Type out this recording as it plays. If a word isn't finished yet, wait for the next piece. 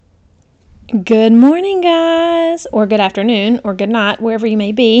Good morning, guys, or good afternoon, or good night, wherever you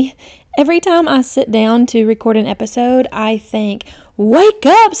may be. Every time I sit down to record an episode, I think, wake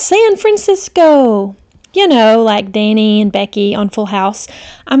up, San Francisco! You know, like Danny and Becky on Full House.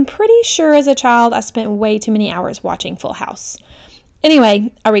 I'm pretty sure as a child I spent way too many hours watching Full House.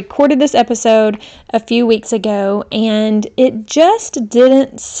 Anyway, I recorded this episode a few weeks ago, and it just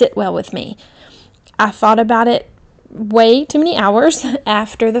didn't sit well with me. I thought about it way too many hours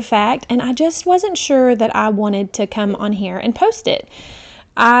after the fact, and I just wasn't sure that I wanted to come on here and post it.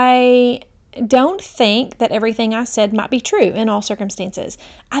 I don't think that everything I said might be true in all circumstances.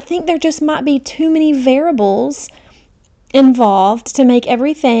 I think there just might be too many variables involved to make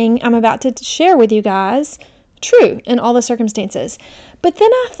everything I'm about to share with you guys true in all the circumstances. But then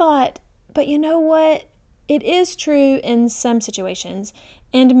I thought, but you know what? It is true in some situations,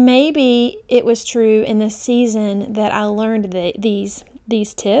 and maybe it was true in the season that I learned these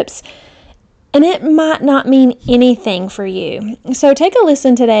tips, and it might not mean anything for you. So take a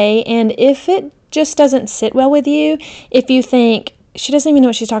listen today, and if it just doesn't sit well with you, if you think, she doesn't even know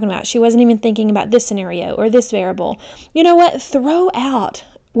what she's talking about, she wasn't even thinking about this scenario or this variable, you know what? Throw out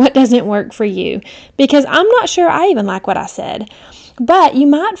what doesn't work for you, because I'm not sure I even like what I said. But you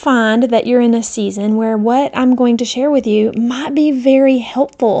might find that you're in a season where what I'm going to share with you might be very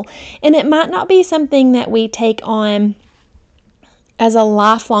helpful. And it might not be something that we take on as a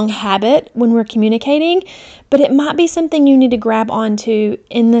lifelong habit when we're communicating, but it might be something you need to grab onto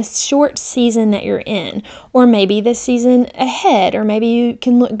in this short season that you're in, or maybe this season ahead, or maybe you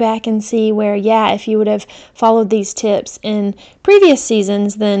can look back and see where, if you would have followed these tips in previous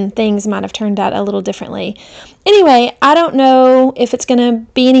seasons, then things might have turned out a little differently. Anyway, I don't know if it's going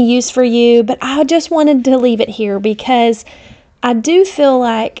to be any use for you, but I just wanted to leave it here because I do feel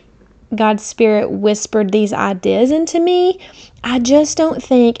like God's Spirit whispered these ideas into me. I just don't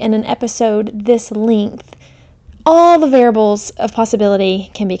think in an episode this length, all the variables of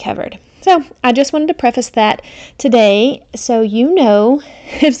possibility can be covered. So I just wanted to preface that today so you know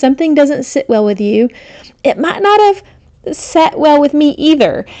if something doesn't sit well with you, it might not have sat well with me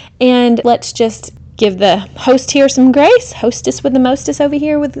either. And let's just give the host here some grace, hostess with the mostess over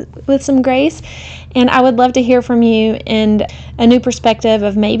here with some grace. And I would love to hear from you and a new perspective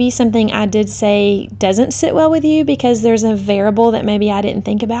of maybe something I did say doesn't sit well with you because there's a variable that maybe I didn't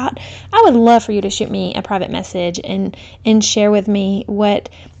think about. I would love for you to shoot me a private message and share with me what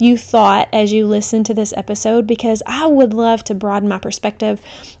you thought as you listened to this episode, because I would love to broaden my perspective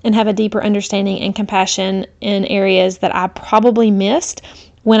and have a deeper understanding and compassion in areas that I probably missed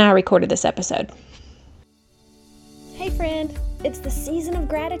when I recorded this episode. Hey friend, it's the season of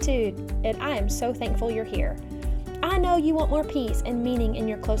gratitude, and I am so thankful you're here. I know you want more peace and meaning in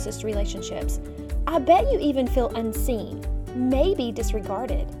your closest relationships. I bet you even feel unseen, maybe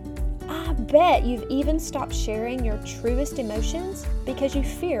disregarded. I bet you've even stopped sharing your truest emotions because you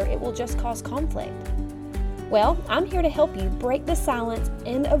fear it will just cause conflict. Well, I'm here to help you break the silence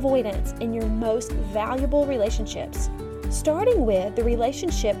and avoidance in your most valuable relationships, starting with the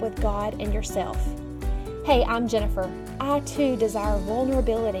relationship with God and yourself. Hey, I'm Jennifer. I too desire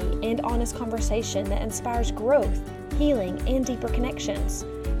vulnerability and honest conversation that inspires growth, healing, and deeper connections.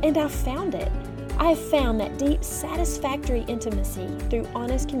 And I've found it. I've found that deep, satisfactory intimacy through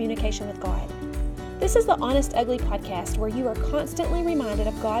honest communication with God. This is the Honest Ugly podcast where you are constantly reminded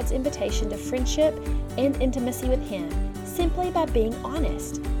of God's invitation to friendship and intimacy with Him simply by being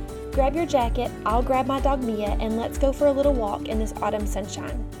honest. Grab your jacket, I'll grab my dog Mia, and let's go for a little walk in this autumn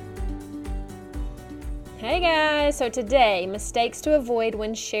sunshine. Hey guys, so today, mistakes to avoid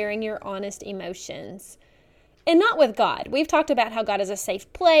when sharing your honest emotions. And not with God. We've talked about how God is a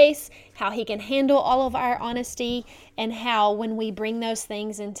safe place, how He can handle all of our honesty, and how when we bring those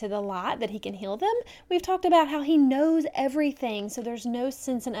things into the light that He can heal them. We've talked about how He knows everything, so there's no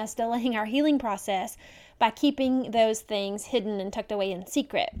sense in us delaying our healing process by keeping those things hidden and tucked away in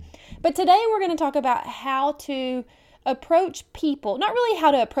secret. But today we're going to talk about how to approach people, not really how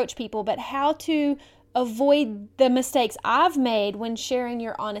to approach people, but how to avoid the mistakes I've made when sharing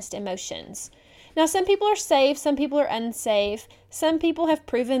your honest emotions. Now, some people are safe, some people are unsafe. Some people have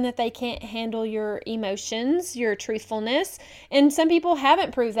proven that they can't handle your emotions, your truthfulness, and some people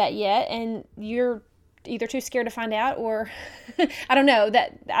haven't proved that yet, and you're either too scared to find out or I don't know.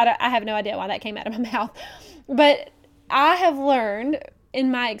 I have no idea why that came out of my mouth. But I have learned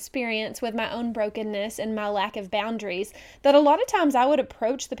in my experience with my own brokenness and my lack of boundaries that a lot of times I would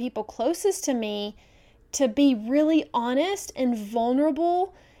approach the people closest to me to be really honest and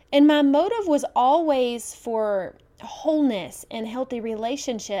vulnerable. And my motive was always for wholeness and healthy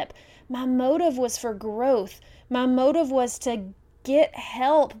relationship. My motive was for growth. My motive was to get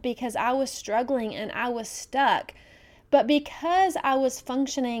help because I was struggling and I was stuck. But because I was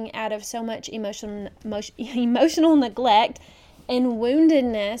functioning out of so much emotional neglect and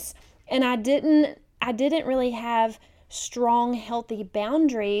woundedness, and I didn't really have strong, healthy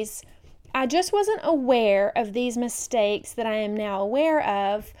boundaries, I just wasn't aware of these mistakes that I am now aware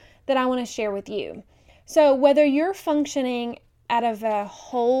of that I want to share with you. So whether you're functioning out of a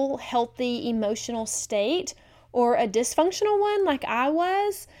whole, healthy, emotional state or a dysfunctional one like I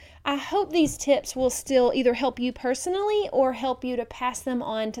was, I hope these tips will still either help you personally or help you to pass them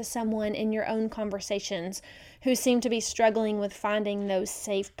on to someone in your own conversations who seem to be struggling with finding those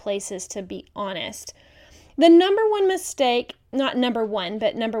safe places to be honest. The number one mistake, not number one,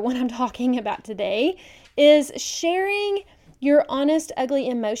 but number one I'm talking about today, is sharing your honest, ugly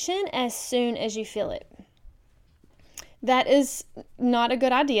emotion as soon as you feel it. That is not a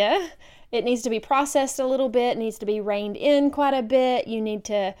good idea. It needs to be processed a little bit, needs to be reined in quite a bit. You need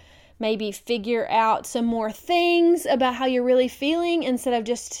to maybe figure out some more things about how you're really feeling instead of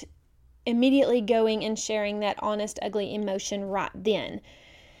just immediately going and sharing that honest, ugly emotion right then.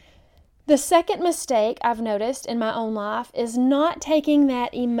 The second mistake I've noticed in my own life is not taking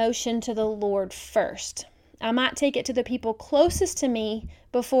that emotion to the Lord first. I might take it to the people closest to me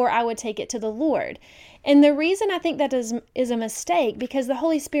before I would take it to the Lord. And the reason I think that is a mistake, because the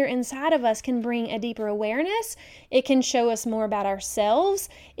Holy Spirit inside of us can bring a deeper awareness. It can show us more about ourselves.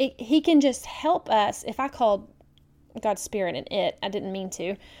 He can just help us. If I called God's Spirit an it, I didn't mean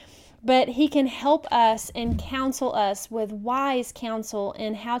to. But He can help us and counsel us with wise counsel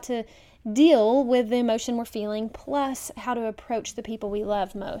and how to deal with the emotion we're feeling, plus how to approach the people we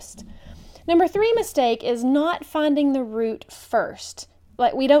love most. Number 3 mistake is not finding the root first.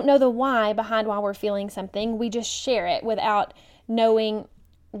 Like, we don't know the why behind why we're feeling something. We just share it without knowing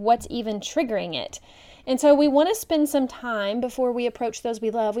what's even triggering it. And so we want to spend some time before we approach those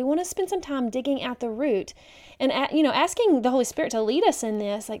we love. We want to spend some time digging out the root and, asking the Holy Spirit to lead us in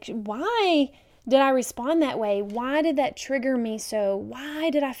this. Like, why did I respond that way? Why did that trigger me so? Why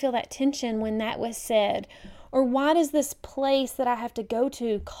did I feel that tension when that was said? Or why does this place that I have to go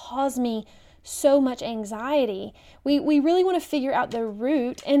to cause me so much anxiety? We really want to figure out the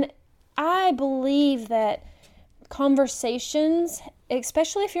root. And I believe that conversations,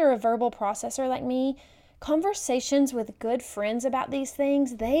 especially if you're a verbal processor like me, conversations with good friends about these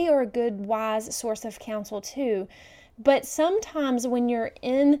things, they are a good, wise source of counsel too. But sometimes when you're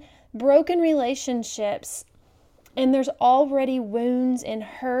in broken relationships and there's already wounds and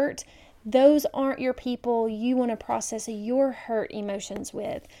hurt, those aren't your people you want to process your hurt emotions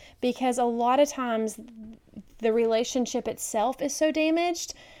with, because a lot of times the relationship itself is so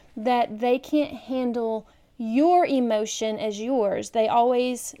damaged that they can't handle your emotion as yours. They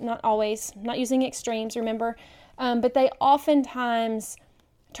not using extremes, remember, but they oftentimes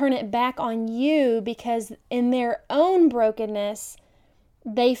turn it back on you because in their own brokenness,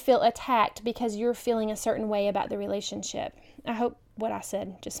 they feel attacked because you're feeling a certain way about the relationship. I hope what I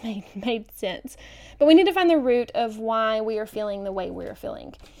said just made sense. But we need to find the root of why we are feeling the way we are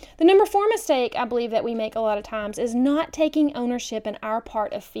feeling. The number 4 mistake I believe that we make a lot of times is not taking ownership in our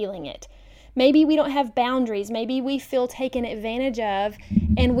part of feeling it. Maybe we don't have boundaries. Maybe we feel taken advantage of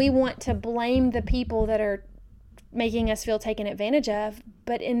and we want to blame the people that are making us feel taken advantage of.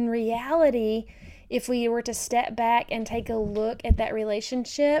 But in reality, if we were to step back and take a look at that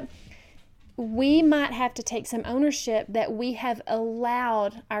relationship, we might have to take some ownership that we have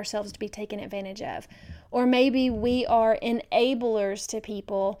allowed ourselves to be taken advantage of. Or maybe we are enablers to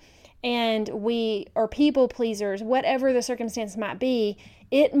people and we are people pleasers, whatever the circumstance might be.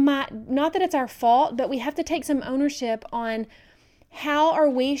 It might, not that it's our fault, but we have to take some ownership on how are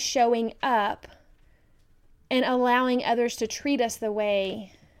we showing up and allowing others to treat us the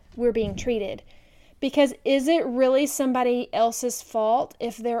way we're being treated. Because is it really somebody else's fault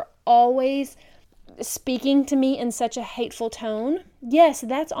if they're always speaking to me in such a hateful tone? Yes,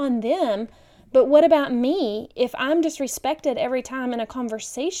 that's on them. But what about me? If I'm disrespected every time in a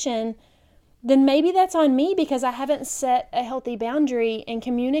conversation, then maybe that's on me because I haven't set a healthy boundary and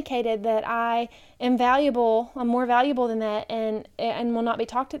communicated that I am valuable, I'm more valuable than that, and will not be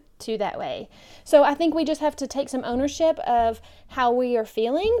talked to that way. So I think we just have to take some ownership of how we are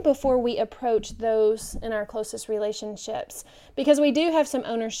feeling before we approach those in our closest relationships, because we do have some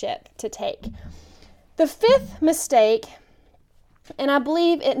ownership to take. The 5th mistake, and I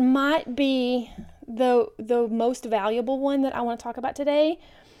believe it might be the most valuable one that I want to talk about today,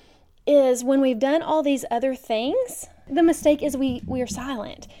 is when we've done all these other things, the mistake is we are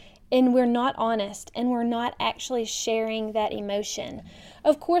silent. and we're not honest and we're not actually sharing that emotion.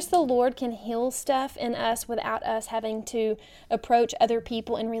 Of course, the Lord can heal stuff in us without us having to approach other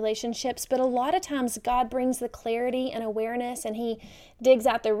people in relationships, but a lot of times God brings the clarity and awareness and He digs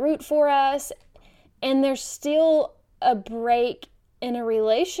out the root for us, and there's still a break in a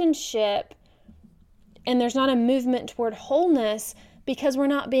relationship and there's not a movement toward wholeness because we're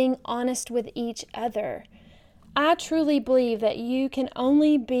not being honest with each other. I truly believe that you can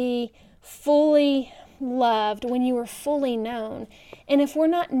only be fully loved when you are fully known. And if we're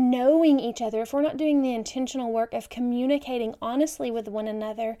not knowing each other, if we're not doing the intentional work of communicating honestly with one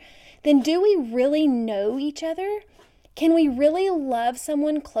another, then do we really know each other? Can we really love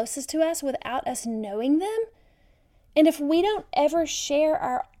someone closest to us without us knowing them? And if we don't ever share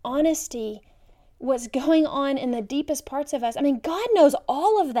our honesty, what's going on in the deepest parts of us, God knows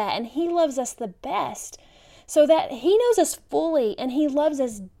all of that, and He loves us the best. So that He knows us fully and He loves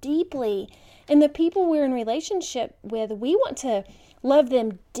us deeply. And the people we're in relationship with, we want to love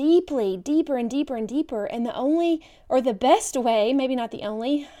them deeply, deeper and deeper and deeper. And the only, or the best way, maybe not the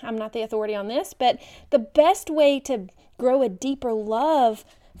only, I'm not the authority on this, but the best way to grow a deeper love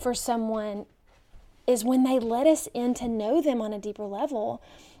for someone is when they let us in to know them on a deeper level.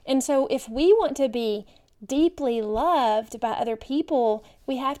 And so if we want to be deeply loved by other people,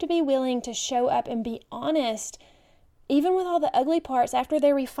 we have to be willing to show up and be honest, even with all the ugly parts after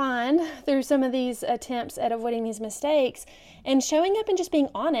they're refined through some of these attempts at avoiding these mistakes, and showing up and just being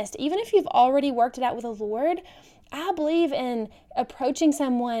honest. Even if you've already worked it out with the Lord, I believe in approaching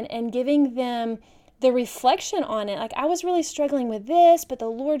someone and giving them the reflection on it. Like, I was really struggling with this, but the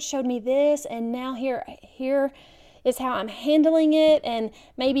Lord showed me this, and now here is how I'm handling it, and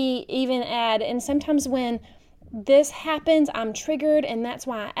maybe even add, and sometimes when this happens, I'm triggered, and that's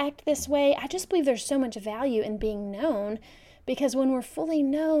why I act this way. I just believe there's so much value in being known, because when we're fully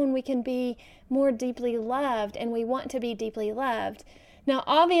known, we can be more deeply loved, and we want to be deeply loved. Now,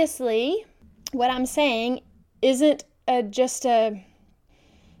 obviously, what I'm saying isn't just a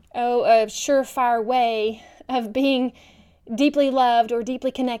surefire way of being deeply loved or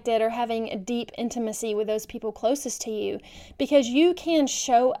deeply connected or having a deep intimacy with those people closest to you, because you can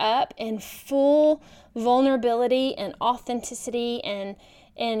show up in full vulnerability and authenticity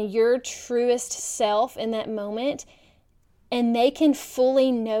and your truest self in that moment, and they can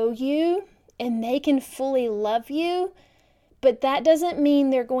fully know you and they can fully love you. But that doesn't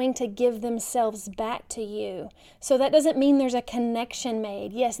mean they're going to give themselves back to you. So that doesn't mean there's a connection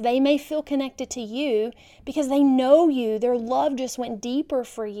made. Yes, they may feel connected to you because they know you. Their love just went deeper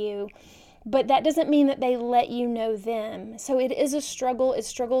for you. But that doesn't mean that they let you know them. So it is a struggle. It's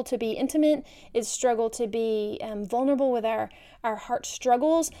struggle to be intimate. It's struggle to be vulnerable with our heart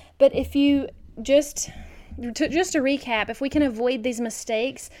struggles. But if you just to recap, if we can avoid these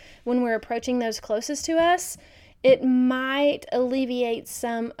mistakes when we're approaching those closest to us, it might alleviate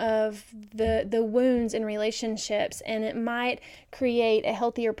some of the wounds in relationships, and it might create a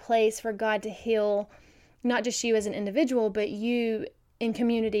healthier place for God to heal not just you as an individual, but you in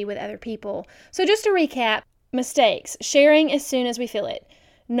community with other people. So just to recap, mistakes: sharing as soon as we feel it,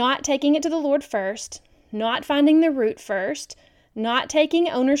 not taking it to the Lord first, not finding the root first, not taking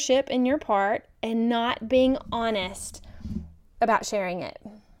ownership in your part, and not being honest about sharing it.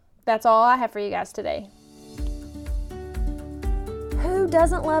 That's all I have for you guys today. Who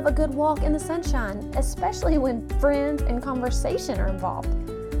doesn't love a good walk in the sunshine, especially when friends and conversation are involved?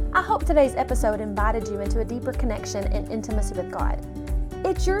 I hope today's episode invited you into a deeper connection and intimacy with God.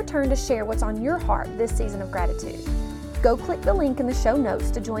 It's your turn to share what's on your heart this season of gratitude. Go click the link in the show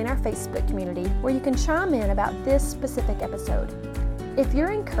notes to join our Facebook community where you can chime in about this specific episode. If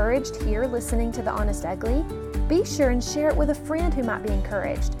you're encouraged here listening to The Honest Ugly, be sure and share it with a friend who might be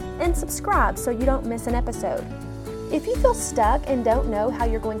encouraged, and subscribe so you don't miss an episode. If you feel stuck and don't know how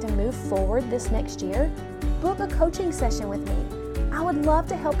you're going to move forward this next year, book a coaching session with me. I would love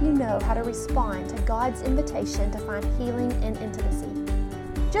to help you know how to respond to God's invitation to find healing and intimacy.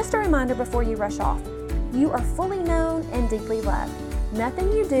 Just a reminder before you rush off, you are fully known and deeply loved.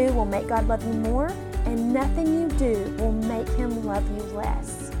 Nothing you do will make God love you more, and nothing you do will make Him love you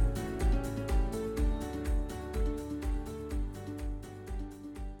less.